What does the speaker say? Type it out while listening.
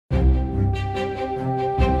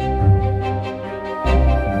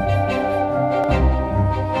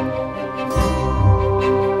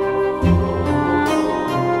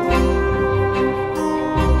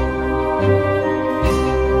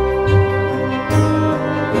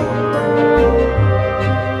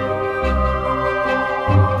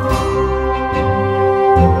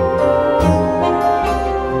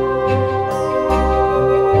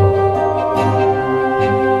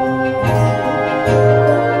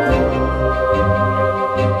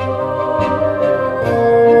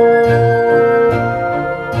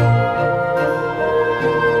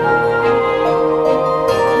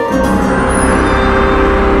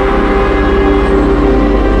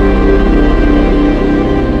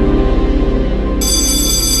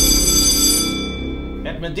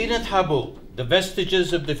Medinat Habu, the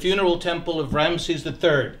vestiges of the funeral temple of Ramses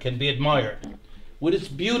III can be admired, with its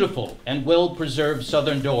beautiful and well-preserved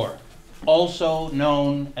southern door, also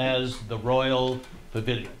known as the Royal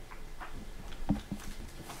Pavilion.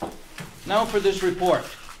 Now for this report.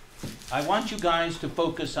 I want you guys to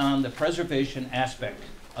focus on the preservation aspect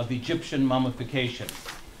of Egyptian mummification.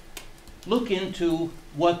 Look into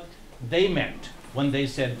what they meant when they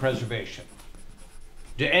said preservation.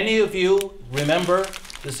 Do any of you remember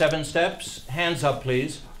the 7 steps? Hands up,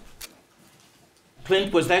 please.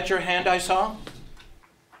 Clint, was that your hand I saw?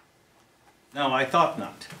 No, I thought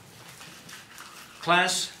not.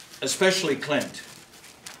 Class, especially Clint,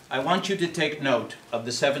 I want you to take note of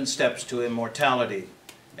the 7 steps to immortality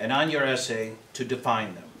and on your essay to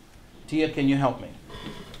define them. Tia, can you help me?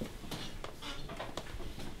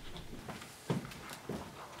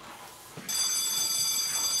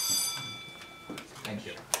 Thank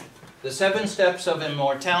you. The 7 steps of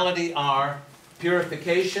immortality are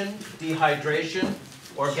purification, dehydration,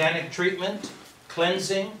 organic treatment,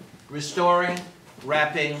 cleansing, restoring,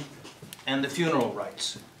 wrapping, and the funeral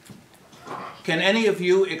rites. Can any of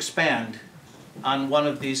you expand on one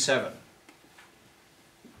of these 7?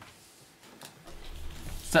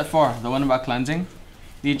 Step 4, the one about cleansing.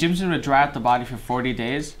 The Egyptians would dry out the body for 40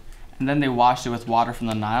 days, and then they washed it with water from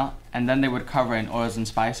the Nile, and then they would cover it in oils and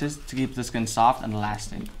spices to keep the skin soft and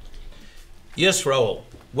lasting. Yes, Raoul.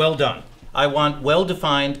 Well done. I want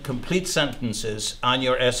well-defined, complete sentences on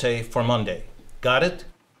your essay for Monday. Got it?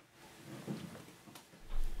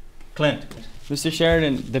 Clint. Mr.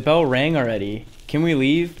 Sheridan, the bell rang already. Can we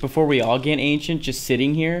leave before we all get ancient just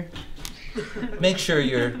sitting here? Make sure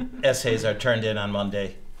your essays are turned in on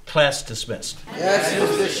Monday. Class dismissed. Yes,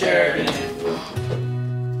 Mr. Sheridan.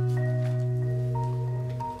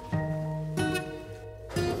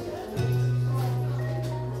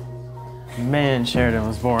 Man, Sheridan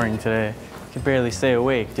was boring today. Could barely stay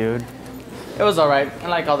awake, dude. It was alright. I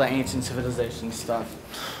like all the ancient civilization stuff.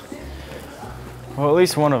 Well, at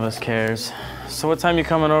least one of us cares. So what time you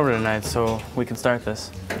coming over tonight so we can start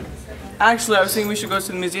this? Actually, I was thinking we should go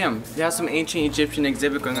to the museum. They have some ancient Egyptian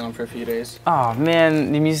exhibit going on for a few days. Oh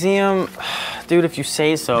man, the museum, dude, if you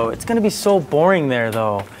say so. It's gonna be so boring there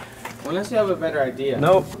though. Unless you have a better idea.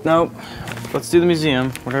 Nope. Let's do the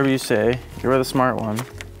museum, whatever you say. You're the smart one.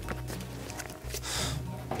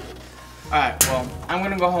 Alright, well, I'm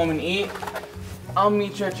gonna go home and eat. I'll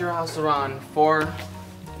meet you at your house around 4.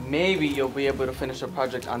 Maybe you'll be able to finish a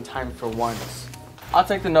project on time for once. I'll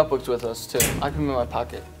take the notebooks with us too. I can in my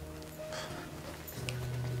pocket.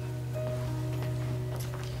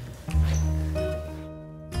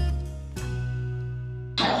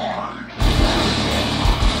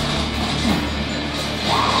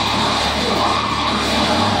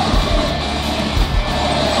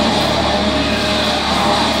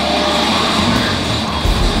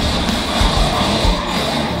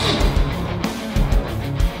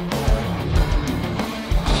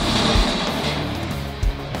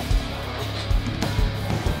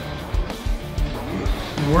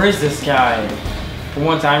 Where is this guy? For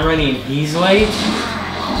once I'm running and he's late?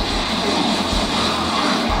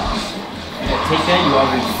 Yeah, take that, you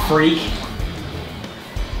ugly freak.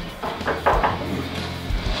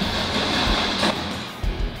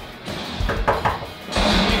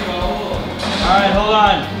 Alright, hold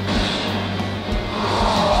on.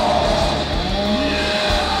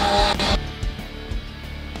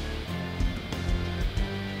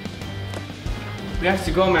 We have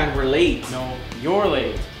to go, man. We're late. No, you're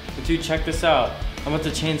late. But dude, check this out. I'm about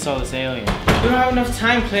to chainsaw this alien. We don't have enough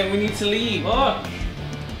time, Clint. We need to leave. Look!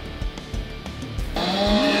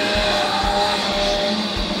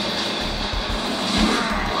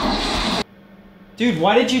 Dude,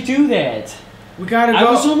 why did you do that? We gotta go.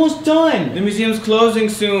 I was almost done! The museum's closing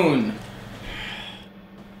soon.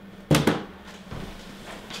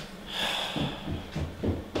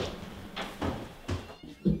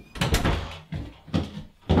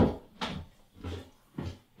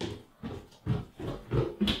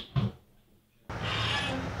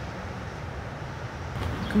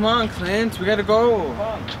 Come on, Clint. We gotta go.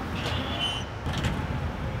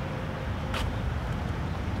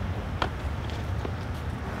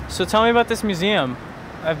 So tell me about this museum.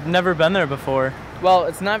 I've never been there before. Well,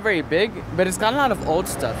 it's not very big, but it's got a lot of old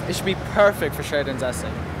stuff. It should be perfect for Sheridan's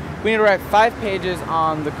essay. We need to write 5 pages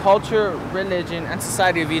on the culture, religion, and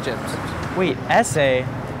society of Egypt. Wait, essay?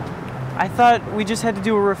 I thought we just had to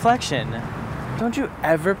do a reflection. Don't you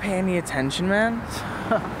ever pay any attention, man?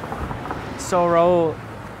 So, Raul,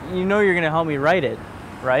 you know you're gonna help me write it,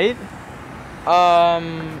 right?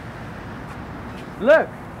 Look.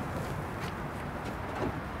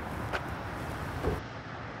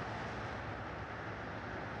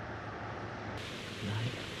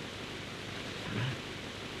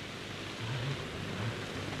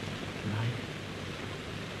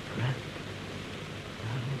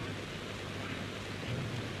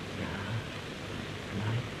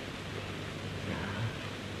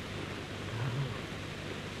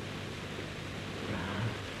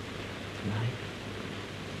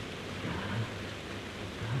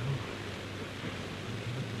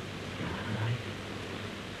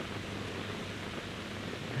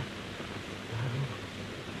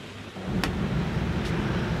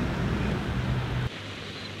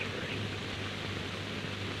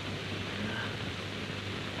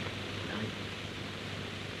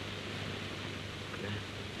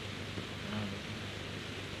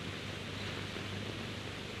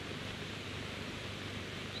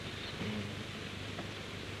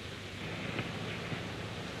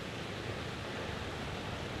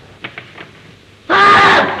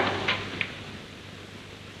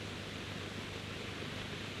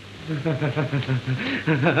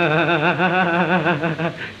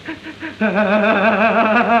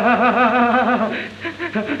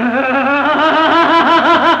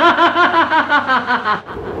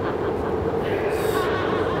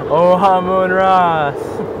 Oh, Hamun Ross.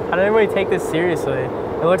 How did everybody take this seriously?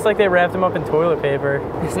 It looks like they wrapped him up in toilet paper.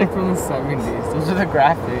 It's like from the 70s. Those are the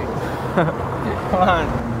graphics. Come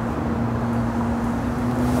on.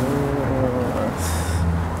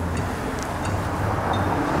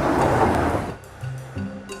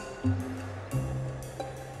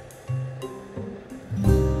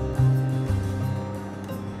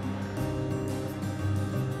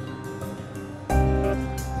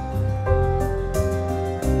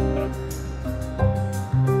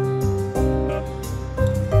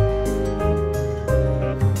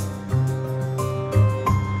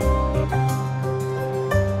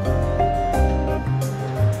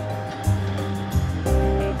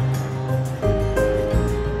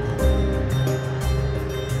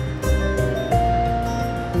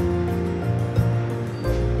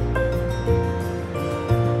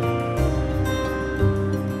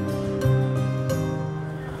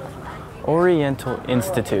 Oriental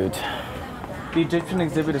Institute. The Egyptian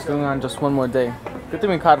exhibit is going on just one more day. Good thing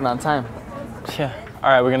we caught it on time. Yeah. All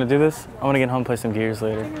right, we're gonna do this. I want to get home and play some gears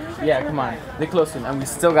later. Yeah, come on. They're close in, and we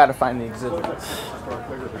still gotta find the exhibit.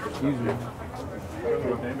 Excuse me.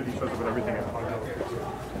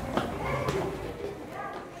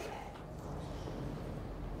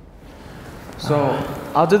 So,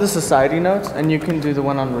 I'll do the society notes, and you can do the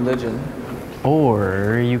one on religion.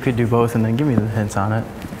 Or you could do both and then give me the hints on it.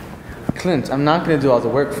 Clint, I'm not gonna do all the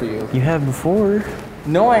work for you. You have before.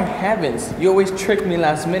 No, I haven't. You always trick me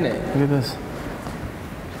last minute. Look at this.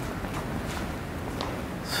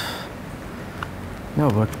 No,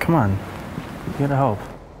 but come on. You gotta help.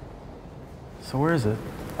 So where is it?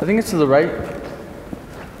 I think it's to the right.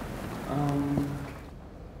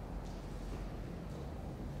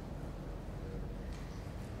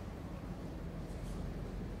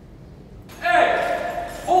 Hey!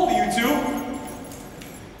 Hold you two!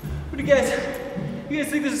 What do you guys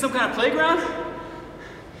think this is some kind of playground?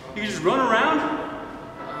 You can just run around?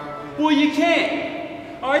 Well, you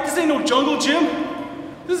can't. Alright, this ain't no jungle gym.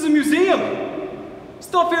 This is a museum.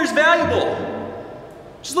 Stuff here is valuable.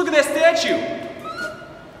 Just look at that statue.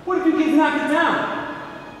 What if you kids knock it down?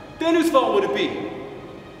 Then whose fault would it be?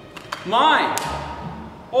 Mine.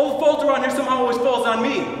 All the fault around here somehow always falls on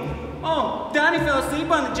me. Oh, Donnie fell asleep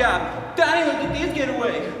on the job. Donnie, look at this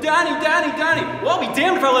getaway. Donnie. Well, I'll be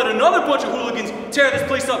damned if I let another bunch of hooligans tear this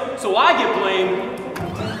place up so I get blamed.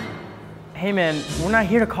 Hey man, we're not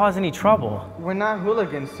here to cause any trouble. We're not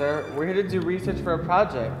hooligans, sir. We're here to do research for a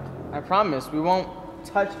project. I promise, we won't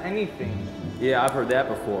touch anything. Yeah, I've heard that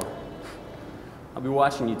before. I'll be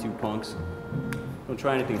watching you two punks. Don't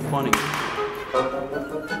try anything funny.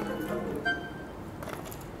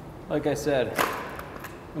 Like I said,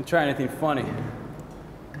 don't try anything funny.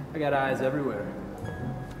 I got eyes everywhere.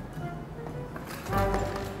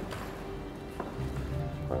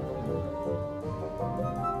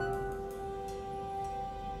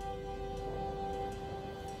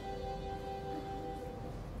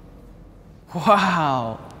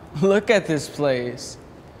 Wow, look at this place.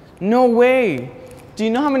 No way. Do you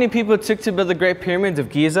know how many people it took to build the Great Pyramids of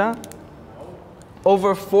Giza?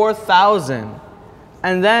 Over 4,000.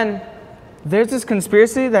 And then there's this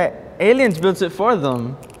conspiracy that aliens built it for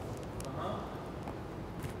them.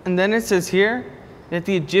 And then it says here that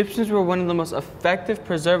the Egyptians were one of the most effective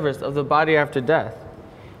preservers of the body after death.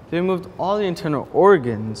 They removed all the internal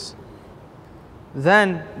organs.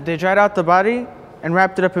 Then they dried out the body and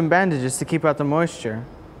wrapped it up in bandages to keep out the moisture.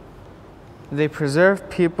 They preserved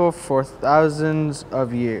people for thousands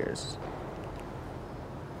of years.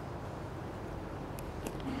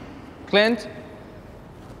 Clint?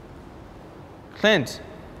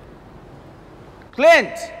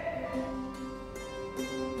 Clint!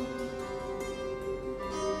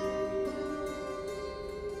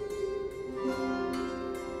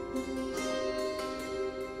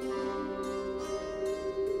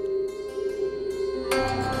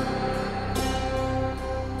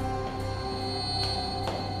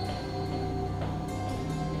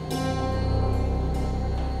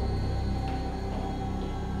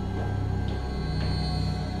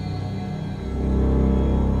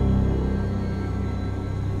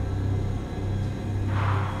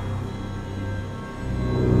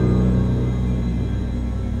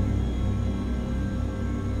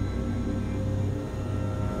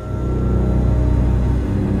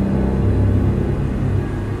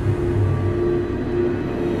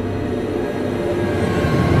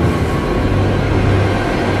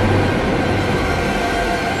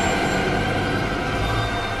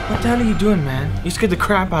 What the hell are you doing, man? You scared the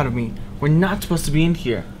crap out of me. We're not supposed to be in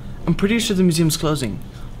here. I'm pretty sure the museum's closing.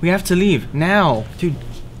 We have to leave, now. Dude,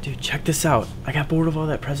 check this out. I got bored of all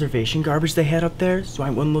that preservation garbage they had up there, so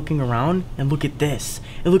I went looking around, and look at this.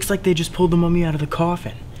 It looks like they just pulled the mummy out of the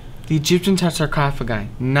coffin. The Egyptians had sarcophagi,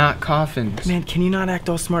 not coffins. Man, can you not act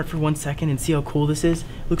all smart for 1 second and see how cool this is?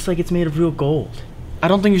 Looks like it's made of real gold. I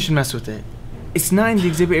don't think you should mess with it. It's not in the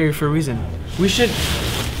exhibit area for a reason. We should...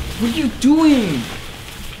 What are you doing?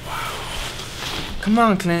 Come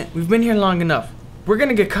on, Clint. We've been here long enough. We're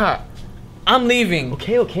gonna get caught. I'm leaving.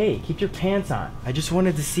 Okay. Keep your pants on. I just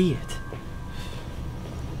wanted to see it.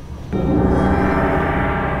 Oh,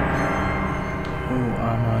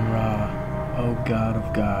 Amun-Ra. Oh, God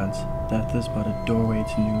of gods. Death is but a doorway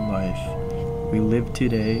to new life. We live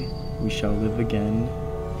today. We shall live again.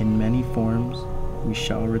 In many forms, we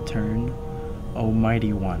shall return.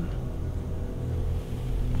 Almighty One.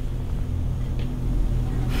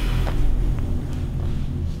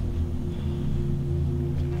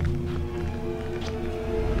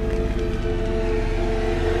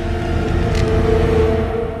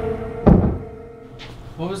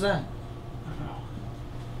 What was that?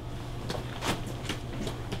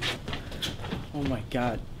 Oh my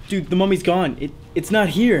God. Dude, the mummy's gone. It's not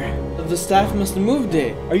here. The staff must have moved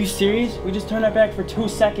it. Are you serious? We just turned our back for 2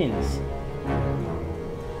 seconds.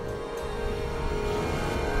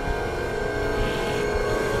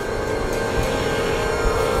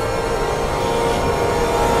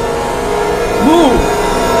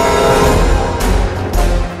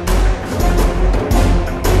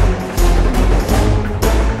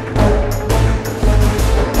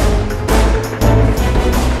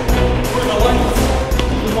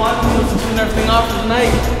 Everything off for the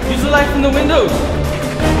night. Use the light from the windows.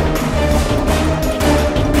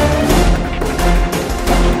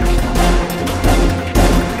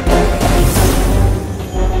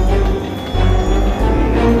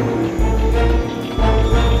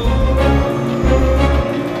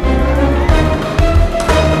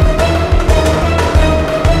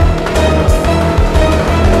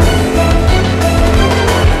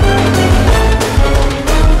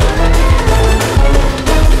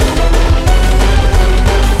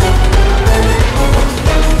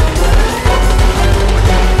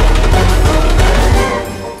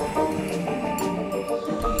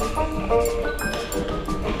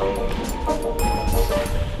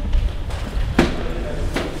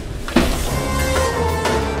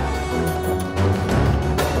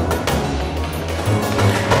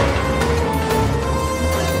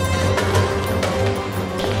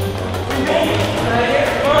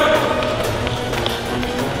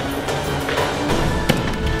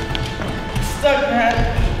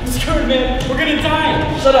 We're gonna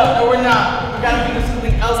die! Shut up, no we're not. We gotta think of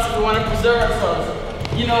something else if we want to preserve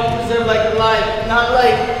ourselves. You know, preserve like life, not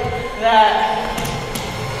like that.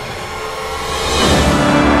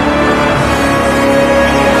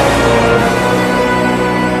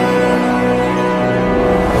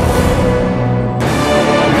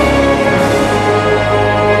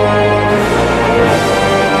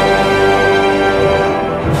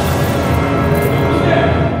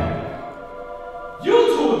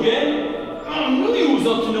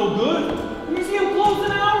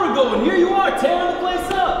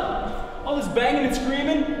 Banging and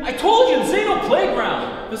screaming. I told you, this ain't no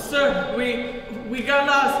playground. But sir, we got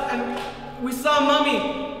lost and we saw a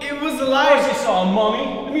mummy. It was alive. Of course you saw a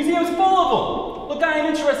mummy. The museum's full of them. Look, I ain't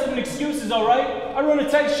interested in excuses, all right? I run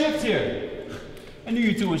a tight shift here. I knew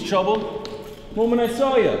you two was trouble the moment I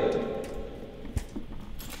saw you.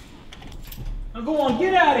 Now go on,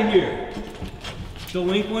 get out of here.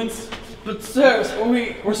 Delinquents. But sir,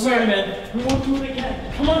 we're sorry, man. We won't do it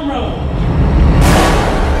again. Come on, Ro.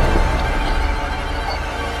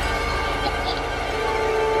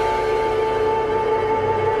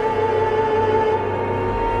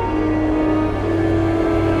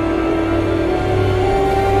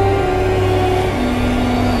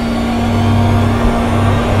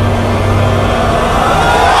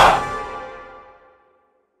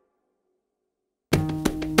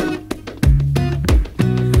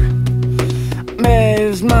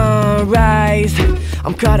 rise.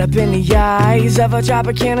 I'm caught up in the eyes of a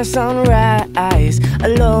Tropicana sunrise.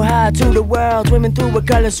 Aloha to the world, swimming through a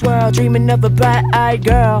color swirl, dreaming of a bright-eyed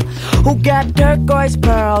girl who got turquoise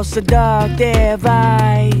pearls, seductive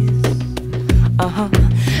eyes.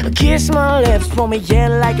 Kiss my lips, pull me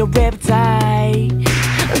in like a riptide.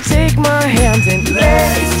 Take my hand and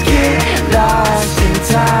let's get lost in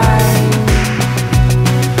time.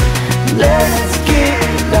 Let's get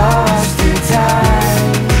lost in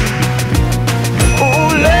time. Oh,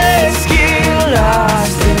 let's get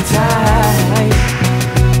lost in time.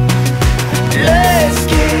 Let's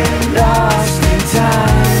get lost in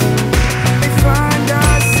time. We find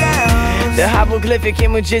ourselves. The hieroglyphic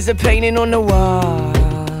images are painted on the wall.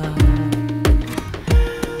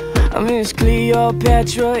 I miss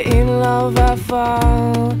Cleopatra, in love I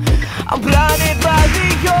fall. I'm blinded by the